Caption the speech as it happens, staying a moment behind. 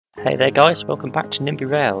Hey there guys, welcome back to NIMBY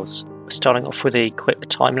Rails. We're starting off with a quick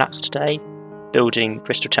time-lapse today, building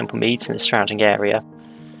Bristol Temple Meads in the surrounding area,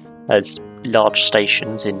 as large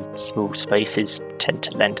stations in small spaces tend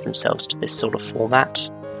to lend themselves to this sort of format.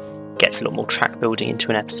 Gets a lot more track building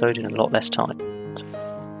into an episode in a lot less time.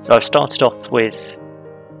 So I've started off with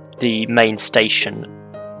the main station,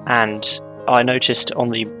 and I noticed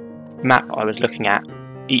on the map I was looking at,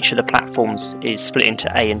 each of the platforms is split into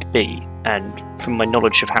A and B, and from my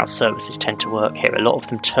knowledge of how services tend to work here, a lot of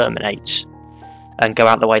them terminate and go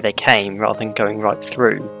out the way they came rather than going right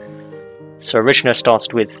through. So originally I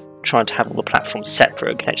started with trying to have all the platforms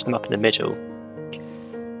separate and connect them up in the middle,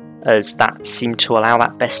 as that seemed to allow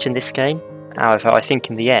that best in this game. However, I think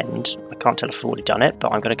in the end, I can't tell if I've already done it,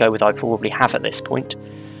 but I'm going to go with I probably have at this point.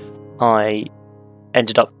 I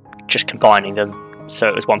ended up just combining them, so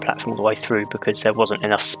it was one platform all the way through because there wasn't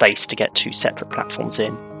enough space to get two separate platforms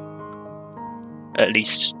in. At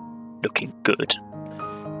least looking good.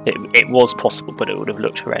 It was possible, but it would have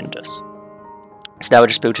looked horrendous. So now we're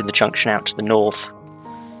just building the junction out to the north,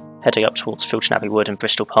 heading up towards Filton Abbey Wood and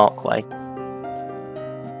Bristol Parkway.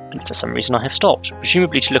 And for some reason I have stopped,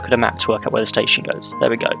 presumably to look at a map to work out where the station goes. There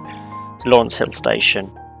we go. It's Lawrence Hill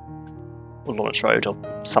Station, or Lawrence Road, or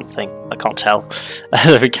something, I can't tell.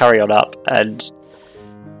 Then we carry on up, and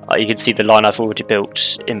you can see the line I've already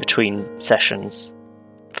built in between sessions,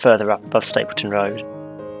 further up above Stapleton Road.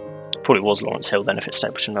 Probably was Lawrence Hill then if it's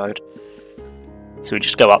Stapleton Road. So we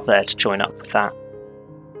just go up there to join up with that.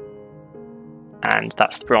 And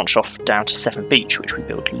that's the branch off down to Severn Beach, which we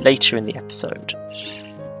build later in the episode.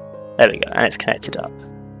 There we go, and it's connected up.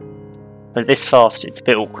 But this fast, it's a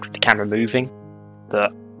bit awkward with the camera moving,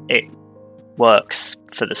 but it works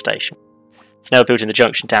for the station. So now we're building the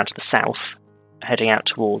junction down to the south, heading out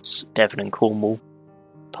towards Devon and Cornwall,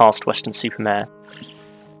 past Weston-super-Mare.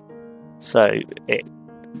 So it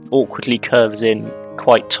awkwardly curves in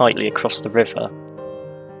quite tightly across the river,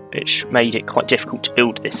 which made it quite difficult to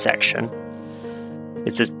build this section.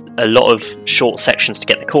 There's a lot of short sections to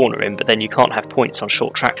get the corner in, but then you can't have points on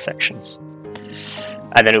short track sections.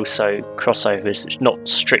 And then also crossovers, which not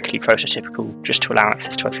strictly prototypical, just to allow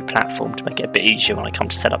access to every platform to make it a bit easier when I come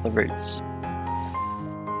to set up the routes.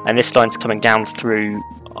 And this line's coming down through,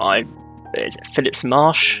 is it Phillips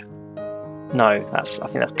Marsh? No, I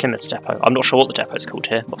think that's Plymouth's depot. I'm not sure what the depot's called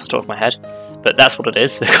here, off the top of my head, but that's what it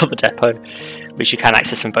is. They've got the depot, which you can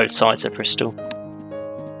access from both sides of Bristol.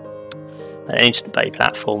 And into the bay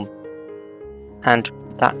platform. And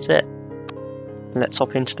that's it. Let's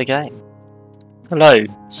hop into the game. Hello,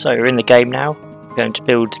 so we're in the game now. We're going to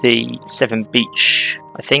build the Severn Beach,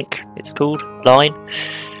 I think it's called, line.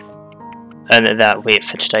 And that'll be it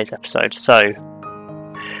for today's episode. So,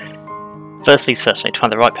 first things first, I need to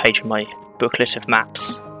find the right page in my booklet of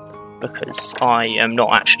maps, because I am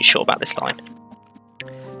not actually sure about this line.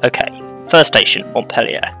 Okay, first station,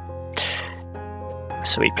 Montpellier.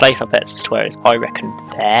 So we place our bets as to where it is. I reckon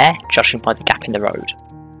there, judging by the gap in the road.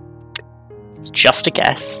 It's just a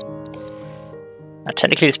guess. Now,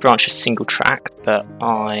 technically this branch is single track, but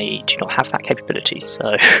I do not have that capability,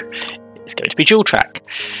 so it's going to be dual track.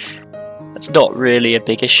 That's not really a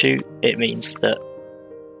big issue. It means that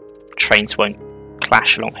trains won't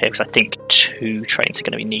clash along here, because I think two trains are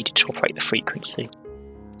going to be needed to operate the frequency.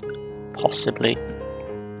 Possibly.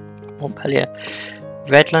 Montpellier.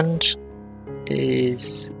 Redland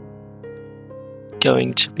is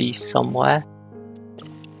going to be somewhere.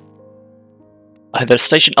 The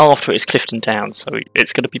station after it is Clifton Down, so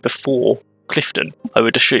it's going to be before Clifton, I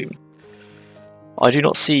would assume. I do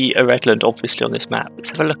not see a Redland obviously on this map.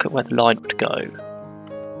 Let's have a look at where the line would go.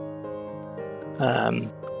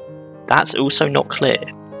 That's also not clear.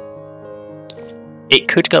 It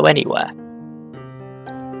could go anywhere.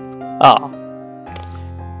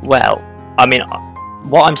 Well, I mean,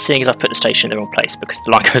 what I'm seeing is I've put the station in the wrong place because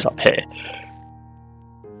the line goes up here.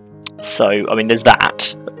 So, I mean, there's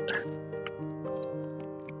that.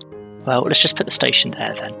 Well, let's just put the station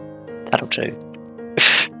there then. That'll do.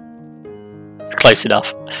 It's close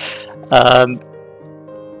enough.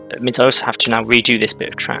 It means I also have to now redo this bit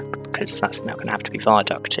of track, because that's now going to have to be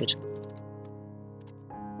viaducted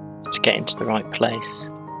to get into the right place.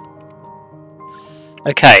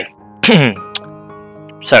 Okay.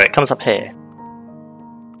 So it comes up here.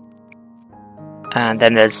 And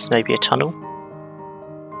then there's maybe a tunnel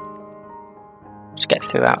to get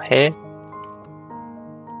through out here.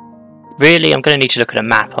 Really, I'm going to need to look at a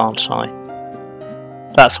map, aren't I?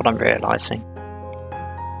 That's what I'm realising.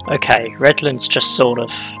 Okay, Redland's just sort of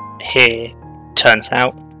here, turns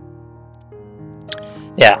out.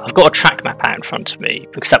 Yeah, I've got a track map out in front of me,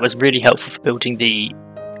 because that was really helpful for building the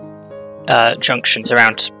junctions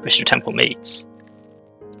around Bristol Temple Meads.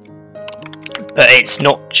 But it's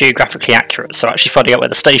not geographically accurate, so actually finding out where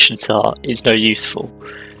the stations are is no useful.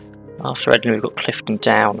 After Edinburgh, we've got Clifton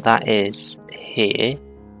Down. That is here.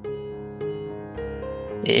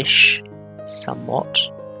 Ish. Somewhat.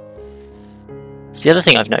 So the other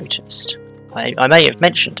thing I've noticed, I may have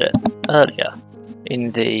mentioned it earlier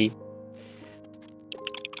in the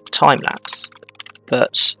time-lapse,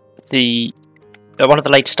 but one of the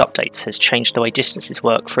latest updates has changed the way distances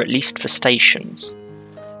work, for at least for stations.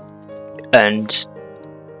 And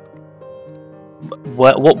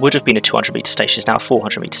what would have been a 200 metre station is now a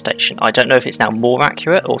 400 metre station. I don't know if it's now more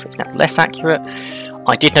accurate or if it's now less accurate.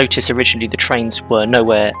 I did notice originally the trains were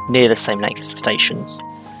nowhere near the same length as the stations,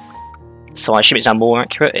 so I assume it's now more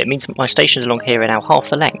accurate. It means my stations along here are now half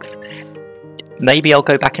the length. Maybe I'll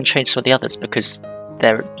go back and change some of the others because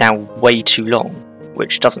they're now way too long,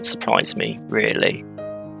 which doesn't surprise me, really.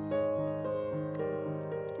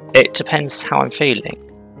 It depends how I'm feeling.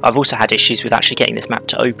 I've also had issues with actually getting this map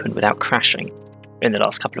to open without crashing in the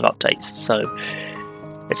last couple of updates, so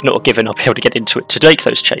it's not a given I'll be able to get into it to make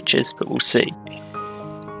those changes, but we'll see.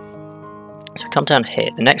 So come down here.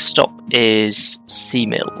 The next stop is Sea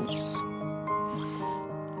Mills,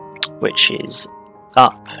 which is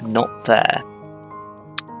up, not there.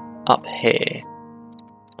 Up here.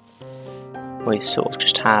 We sort of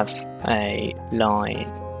just have a line,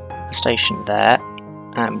 a station there,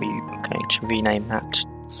 and we're going to rename that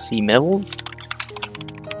Sea Mills.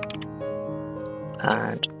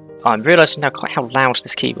 And I'm realising now quite how loud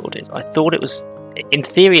this keyboard is. I thought it was, in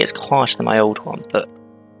theory it's quieter than my old one, but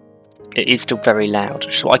it is still very loud,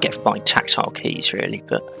 which is what I get for buying tactile keys, really.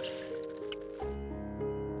 But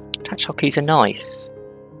tactile keys are nice.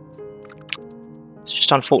 It's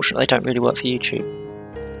just unfortunate they don't really work for YouTube.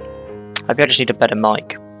 Maybe I just need a better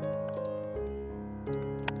mic.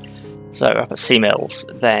 So we're up at Sea Mills.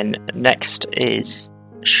 Then next is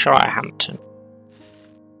Shirehampton,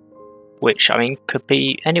 which, I mean, could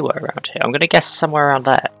be anywhere around here. I'm going to guess somewhere around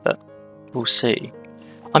there, but we'll see.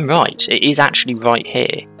 I'm right, it is actually right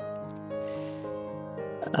here.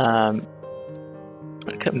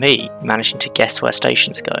 Look at me managing to guess where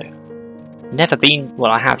stations go. Never been,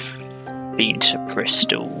 well, I have been to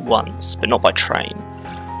Bristol once, but not by train.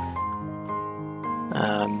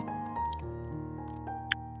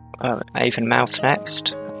 Avonmouth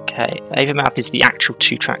next. Okay, Avonmouth is the actual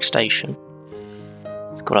 2-track station.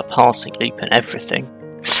 It's got a passing loop and everything.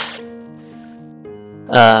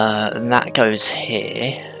 And that goes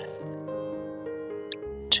here.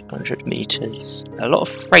 200 metres. A lot of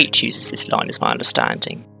freight uses this line, is my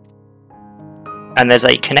understanding. And there's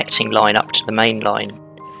a connecting line up to the main line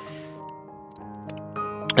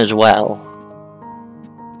as well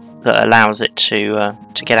that allows it to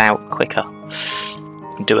get out quicker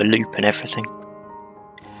and do a loop and everything.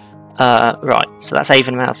 Right, so that's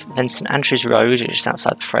Avonmouth. Then St Andrews Road, which is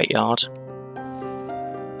outside the freight yard,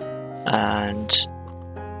 and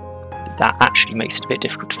that actually makes it a bit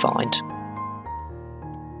difficult to find.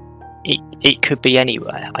 It could be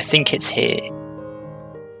anywhere. I think it's here.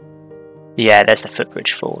 Yeah, there's the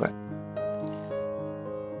footbridge for it.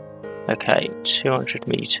 Okay, 200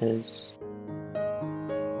 metres.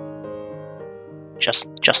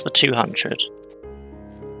 Just the 200.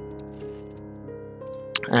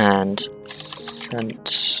 And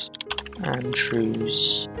St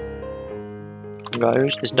Andrews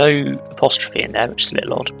Road. There's no apostrophe in there, which is a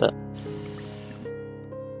little odd, but.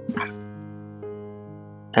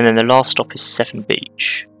 And then the last stop is Severn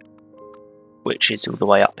Beach, which is all the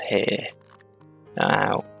way up here.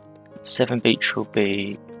 Now, Severn Beach will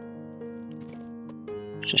be.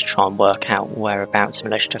 Just try and work out whereabouts in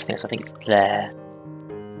relation to everything else. I think it's there.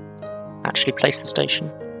 Actually, place the station.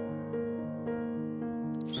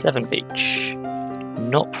 Severn Beach,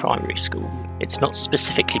 not primary school. It's not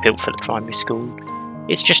specifically built for the primary school.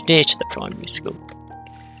 It's just near to the primary school.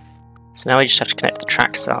 So now we just have to connect the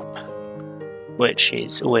tracks up, which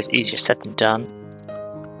is always easier said than done.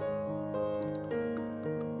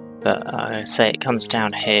 But I say it comes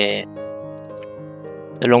down here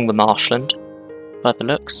along the marshland, by the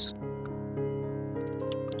looks.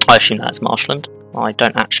 I assume that's marshland. I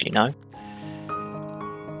don't actually know.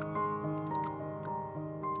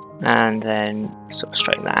 And then sort of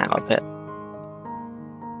straighten that out a bit.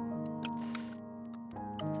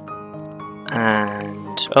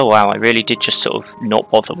 And oh wow, I really did just sort of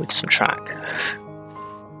not bother with some track.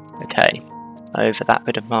 Okay, over that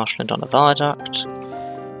bit of marshland on a viaduct,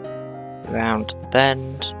 round the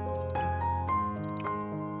bend,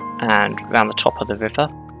 and round the top of the river.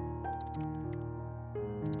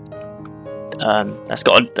 That's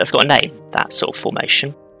got a name, that sort of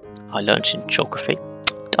formation. I learnt in geography.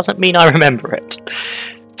 Doesn't mean I remember it,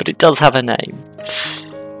 but it does have a name.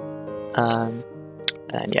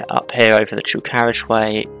 And yeah, up here over the dual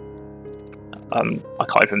carriageway. I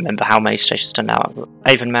can't even remember how many stations done now.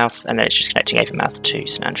 Avonmouth, and then it's just connecting Avonmouth to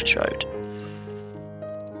St Andrews Road.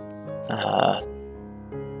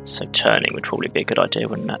 So turning would probably be a good idea,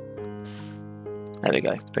 wouldn't it? There we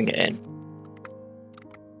go, bring it in.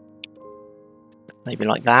 Maybe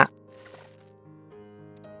like that.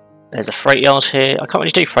 There's a freight yard here. I can't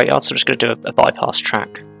really do freight yards, so I'm just going to do a bypass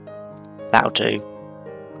track. That'll do.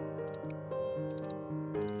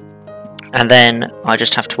 And then I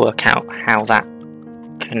just have to work out how that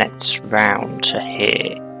connects round to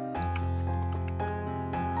here.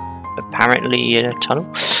 Apparently in a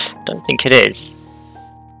tunnel? Don't think it is.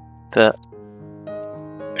 But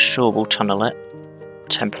sure, we'll tunnel it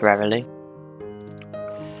temporarily.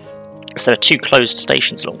 So there are 2 closed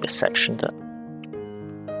stations along this section that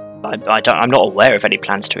I'm not aware of any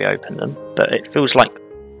plans to reopen them, but it feels like,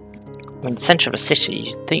 I mean, the centre of a city,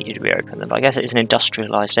 you'd think you'd reopen them, but I guess it is an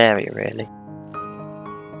industrialised area, really.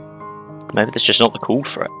 Maybe there's just not the call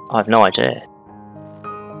for it. I have no idea.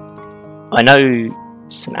 I know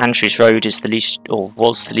St Andrews Road is the least, or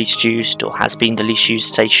was the least used, or has been the least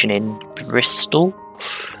used station in Bristol,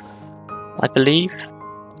 I believe.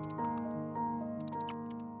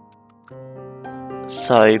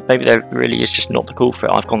 So maybe there really is just not the call for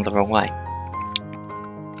it. I've gone the wrong way.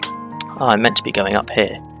 Oh, I'm meant to be going up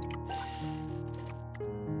here.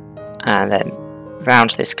 And then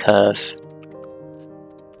round this curve.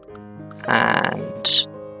 And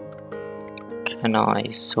can I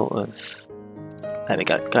sort of... There we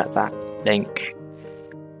go, get that link.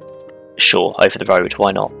 Sure, over the road,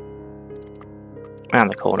 why not? Round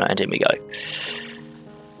the corner and in we go.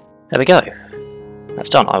 There we go. That's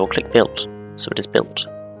done. I will click build. So it is built.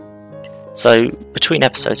 So between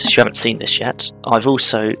episodes, if you haven't seen this yet, I've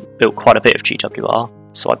also built quite a bit of GWR.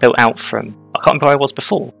 So I built out from, I can't remember where I was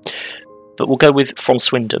before, but we'll go with from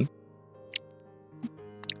Swindon.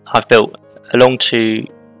 I've built along to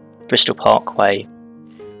Bristol Parkway,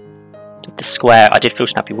 the square. I did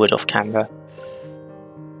Filton Abbey Wood off camera,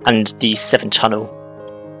 and the Severn Tunnel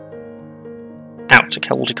out to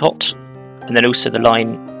Caldecott, and then also the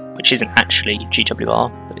line, which isn't actually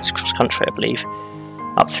GWR, but it's cross country, I believe,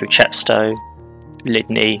 up through Chepstow,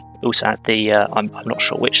 Lydney, also at the, I'm not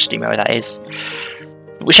sure which steam area that is,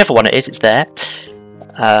 but whichever one it is, it's there.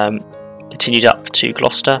 Continued up to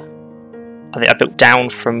Gloucester. I think I built down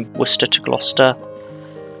from Worcester to Gloucester,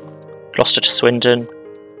 Gloucester to Swindon,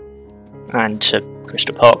 and to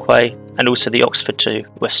Bristol Parkway, and also the Oxford to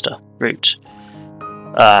Worcester route.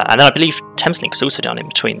 And then I believe Thameslink was also done in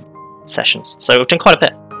between sessions, so I've done quite a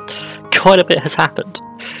bit. Quite a bit has happened.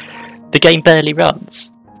 The game barely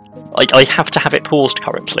runs. I have to have it paused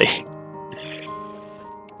currently.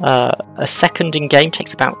 A second in game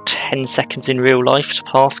takes about 10 seconds in real life to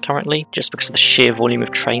pass currently, just because of the sheer volume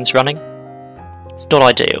of trains running. It's not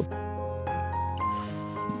ideal.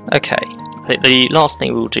 Okay, I think the last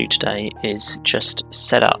thing we'll do today is just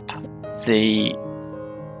set up the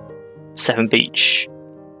Severn Beach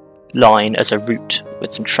line as a route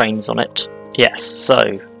with some trains on it. Yes,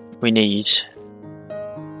 so I need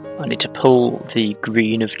to pull the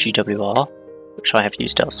green of GWR, which I have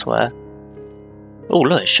used elsewhere. Oh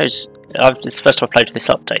look, it shows, it's the first time I've played with this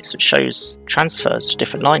update, so it shows transfers to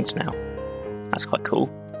different lines now. That's quite cool.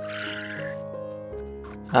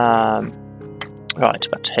 Right,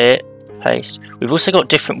 back to here, paste. We've also got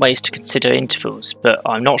different ways to consider intervals, but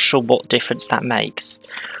I'm not sure what difference that makes.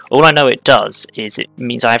 All I know it does is it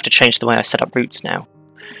means I have to change the way I set up routes now.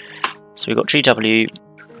 So we've got GW,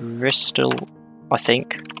 Bristol, I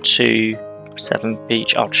think, to Severn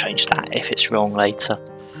Beach. I'll change that if it's wrong later.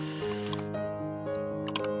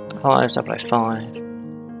 5005.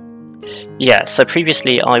 Yeah, so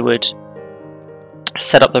previously I would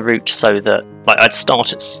set up the route so that, like, I'd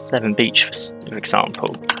start at Severn Beach, for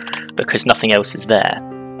example, because nothing else is there.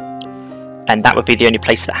 And that would be the only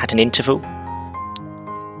place that had an interval.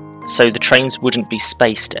 So the trains wouldn't be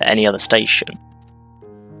spaced at any other station.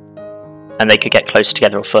 And they could get closer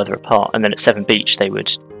together or further apart, and then at Severn Beach they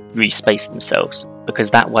would re-space themselves, because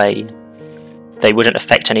that way they wouldn't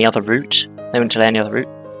affect any other route, they wouldn't delay any other route.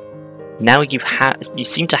 Now you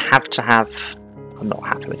seem to have, I'm not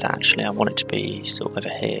happy with that actually, I want it to be sort of over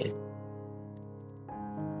here.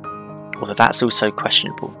 Although that's also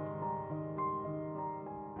questionable.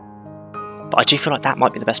 But I do feel like that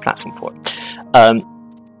might be the best platform for it.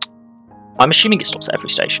 I'm assuming it stops at every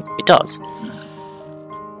station, it does.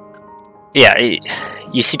 Yeah,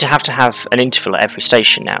 you seem to have an interval at every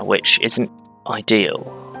station now, which isn't ideal.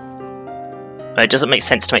 But it doesn't make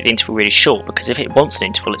sense to make the interval really short, because if it wants an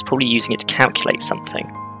interval, it's probably using it to calculate something.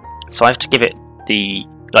 So I have to give it the...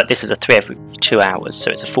 Like, this is a 3 every 2 hours, so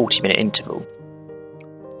it's a 40-minute interval.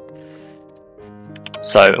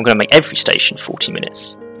 So I'm going to make every station 40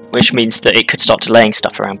 minutes, which means that it could start delaying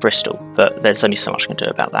stuff around Bristol, but there's only so much I can do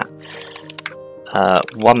about that.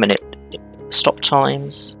 1 minute stop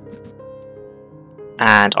times,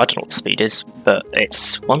 and I don't know what the speed is, but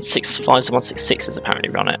it's 165s and 166s apparently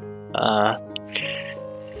run it.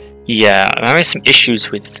 Yeah, I'm having some issues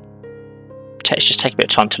with... It's just taking a bit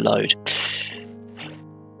of time to load.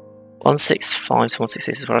 165s and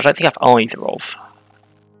 166s, but I don't think I have either of.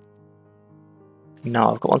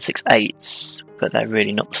 No, I've got 168s, but they're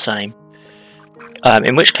really not the same.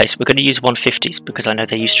 In which case, we're going to use 150s, because I know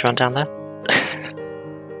they used to run down there.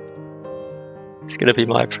 It's going to be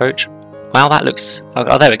my approach. Wow, that looks...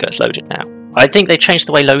 Oh, there we go, it's loaded now. I think they changed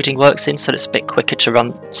the way loading works in, so it's a bit quicker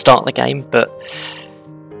to start the game, but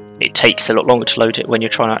it takes a lot longer to load it when you're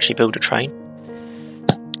trying to actually build a train.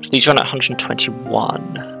 So these run at 121,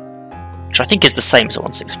 which I think is the same as a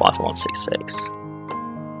 165 and 166.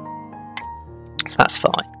 So that's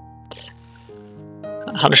fine.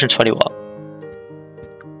 121.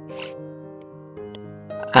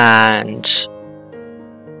 And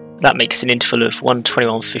that makes an interval of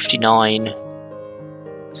 121.59.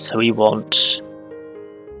 So we want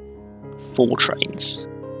 4 trains.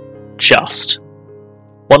 Just.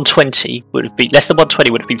 120 would have been... Less than 120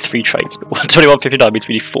 would have been 3 trains, but 121.59 means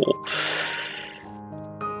we need 4.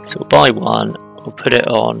 So we'll buy one, we'll put it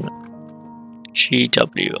on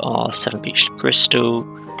GWR Severn Beach to Bristol,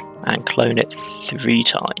 and clone it 3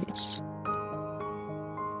 times.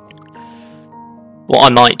 What I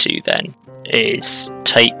might do then is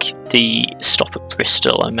take the stop at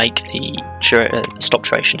Bristol and make the stop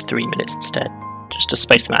duration 3 minutes instead, just to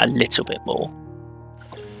space them out a little bit more.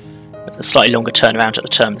 With a slightly longer turnaround at the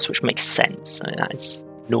terminus, which makes sense. I mean, that is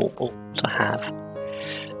normal to have.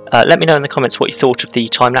 Let me know in the comments what you thought of the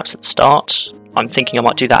time-lapse at the start. I'm thinking I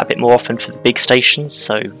might do that a bit more often for the big stations,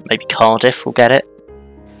 so maybe Cardiff will get it.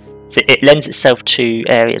 So it lends itself to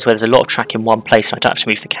areas where there's a lot of track in one place and I don't have to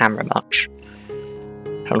move the camera much.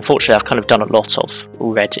 And unfortunately I've kind of done a lot of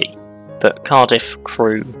already, but Cardiff,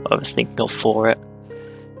 Crewe I was thinking of for it.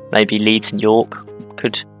 Maybe Leeds and York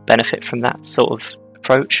could benefit from that sort of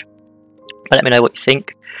approach. But let me know what you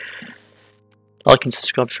think. Like and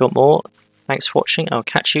subscribe if you want more. Thanks for watching. I'll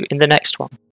catch you in the next one.